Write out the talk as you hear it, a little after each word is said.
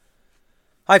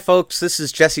Hi, folks. This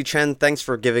is Jesse Chen. Thanks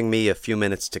for giving me a few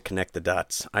minutes to connect the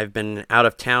dots. I've been out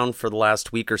of town for the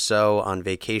last week or so on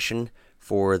vacation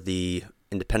for the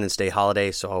Independence Day holiday,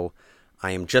 so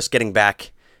I am just getting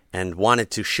back and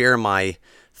wanted to share my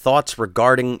thoughts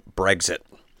regarding Brexit.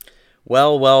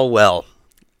 Well.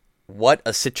 What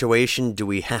a situation do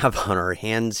we have on our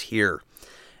hands here?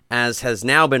 As has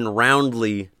now been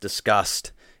roundly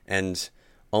discussed and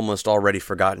almost already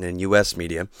forgotten in U.S.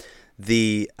 media,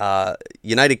 the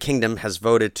United Kingdom has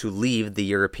voted to leave the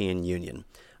European Union.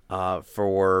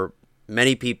 For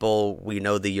many people, we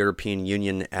know the European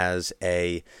Union as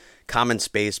a common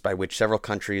space by which several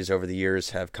countries over the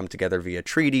years have come together via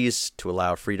treaties to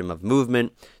allow freedom of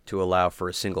movement, to allow for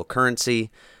a single currency,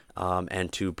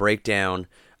 and to break down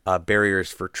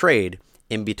barriers for trade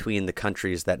in between the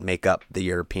countries that make up the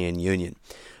European Union.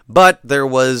 But there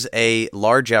was a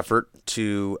large effort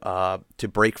to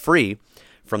break free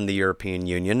from the European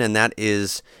Union, and that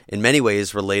is in many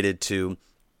ways related to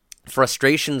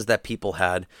frustrations that people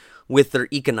had with their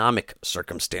economic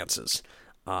circumstances.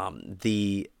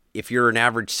 If you're an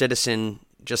average citizen,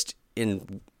 just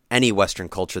in any Western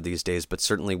culture these days, but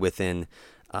certainly within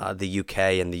the UK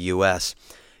and the US,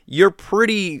 you're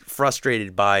pretty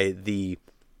frustrated by the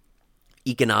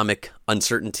economic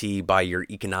uncertainty, by your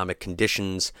economic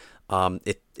conditions.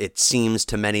 It seems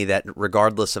to many that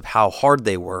regardless of how hard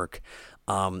they work,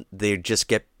 they just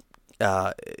get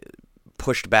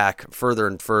pushed back further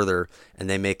and further, and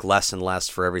they make less and less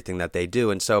for everything that they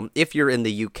do. And so if you're in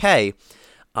the UK,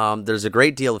 there's a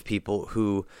great deal of people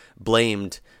who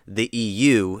blamed the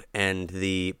EU and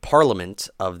the Parliament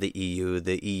of the EU.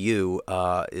 The EU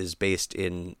is based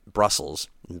in Brussels,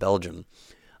 in Belgium,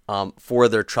 for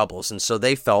their troubles. And so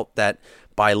they felt that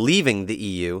by leaving the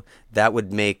EU, that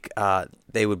would make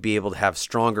they would be able to have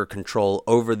stronger control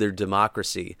over their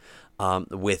democracy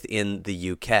within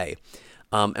the UK.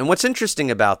 And what's interesting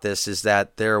about this is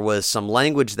that there was some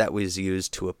language that was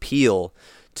used to appeal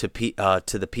to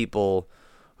the people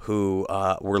who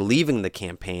were leaving the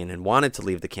campaign and wanted to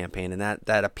leave the campaign. And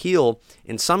that appeal,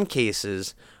 in some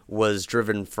cases, was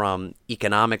driven from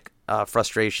economic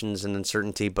frustrations and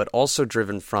uncertainty, but also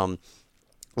driven from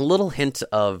a little hint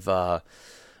of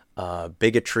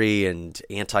bigotry and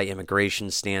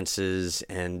anti-immigration stances,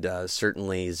 and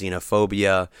certainly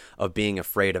xenophobia, of being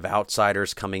afraid of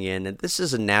outsiders coming in. And this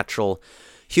is a natural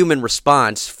human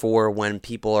response for when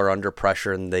people are under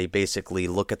pressure and they basically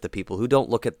look at the people who don't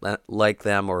look at like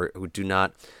them, or who do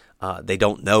not, they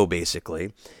don't know,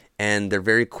 basically. And they're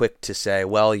very quick to say,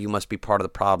 well, you must be part of the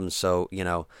problem, so,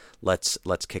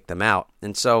 let's kick them out.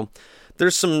 And so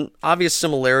there's some obvious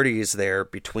similarities there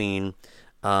between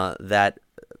that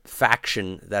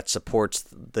faction that supports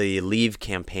the Leave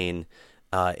campaign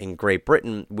in Great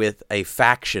Britain with a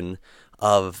faction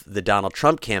of the Donald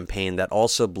Trump campaign that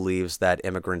also believes that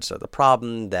immigrants are the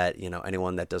problem, that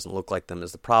anyone that doesn't look like them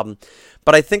is the problem.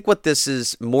 But I think what this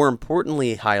is more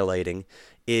importantly highlighting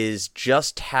is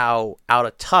just how out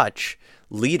of touch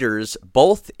leaders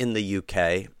both in the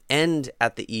UK and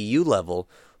at the EU level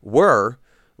were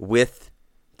with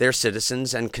their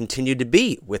citizens and continue to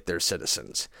be with their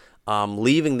citizens.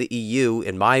 Leaving the EU,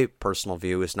 in my personal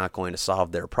view, is not going to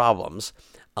solve their problems.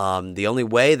 The only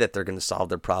way that they're going to solve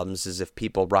their problems is if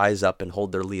people rise up and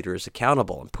hold their leaders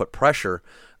accountable and put pressure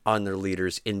on their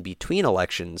leaders in between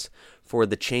elections for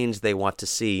the change they want to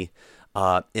see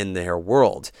in their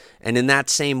world. And in that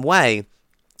same way,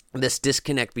 this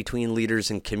disconnect between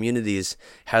leaders and communities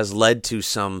has led to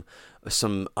some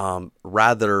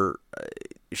rather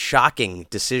shocking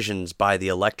decisions by the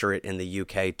electorate in the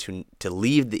UK to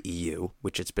leave the EU,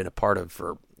 which it's been a part of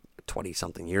for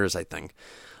 20-something years, I think.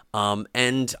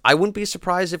 And I wouldn't be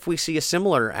surprised if we see a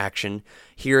similar action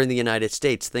here in the United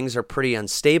States. Things are pretty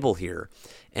unstable here.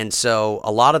 And so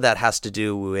a lot of that has to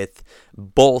do with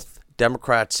both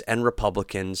Democrats and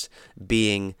Republicans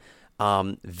being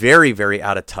very, very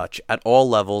out of touch at all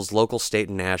levels, local, state,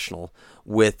 and national,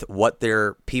 with what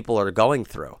their people are going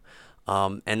through.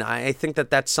 And I think that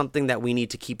that's something that we need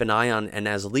to keep an eye on. And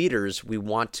as leaders, we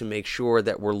want to make sure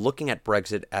that we're looking at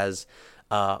Brexit as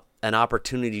an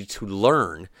opportunity to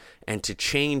learn and to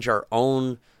change our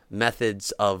own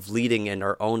methods of leading and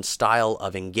our own style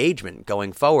of engagement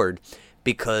going forward,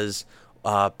 because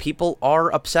people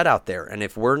are upset out there. And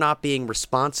if we're not being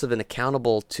responsive and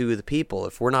accountable to the people,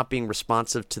 if we're not being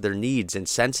responsive to their needs and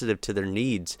sensitive to their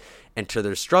needs and to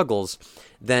their struggles,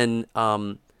 then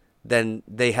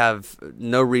they have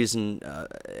no reason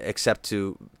except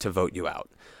to vote you out.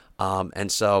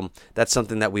 And so that's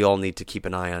something that we all need to keep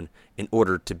an eye on in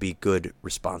order to be good,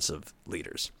 responsive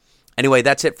leaders. Anyway,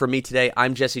 that's it for me today.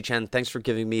 I'm Jesse Chen. Thanks for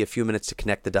giving me a few minutes to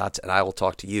connect the dots, and I will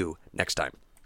talk to you next time.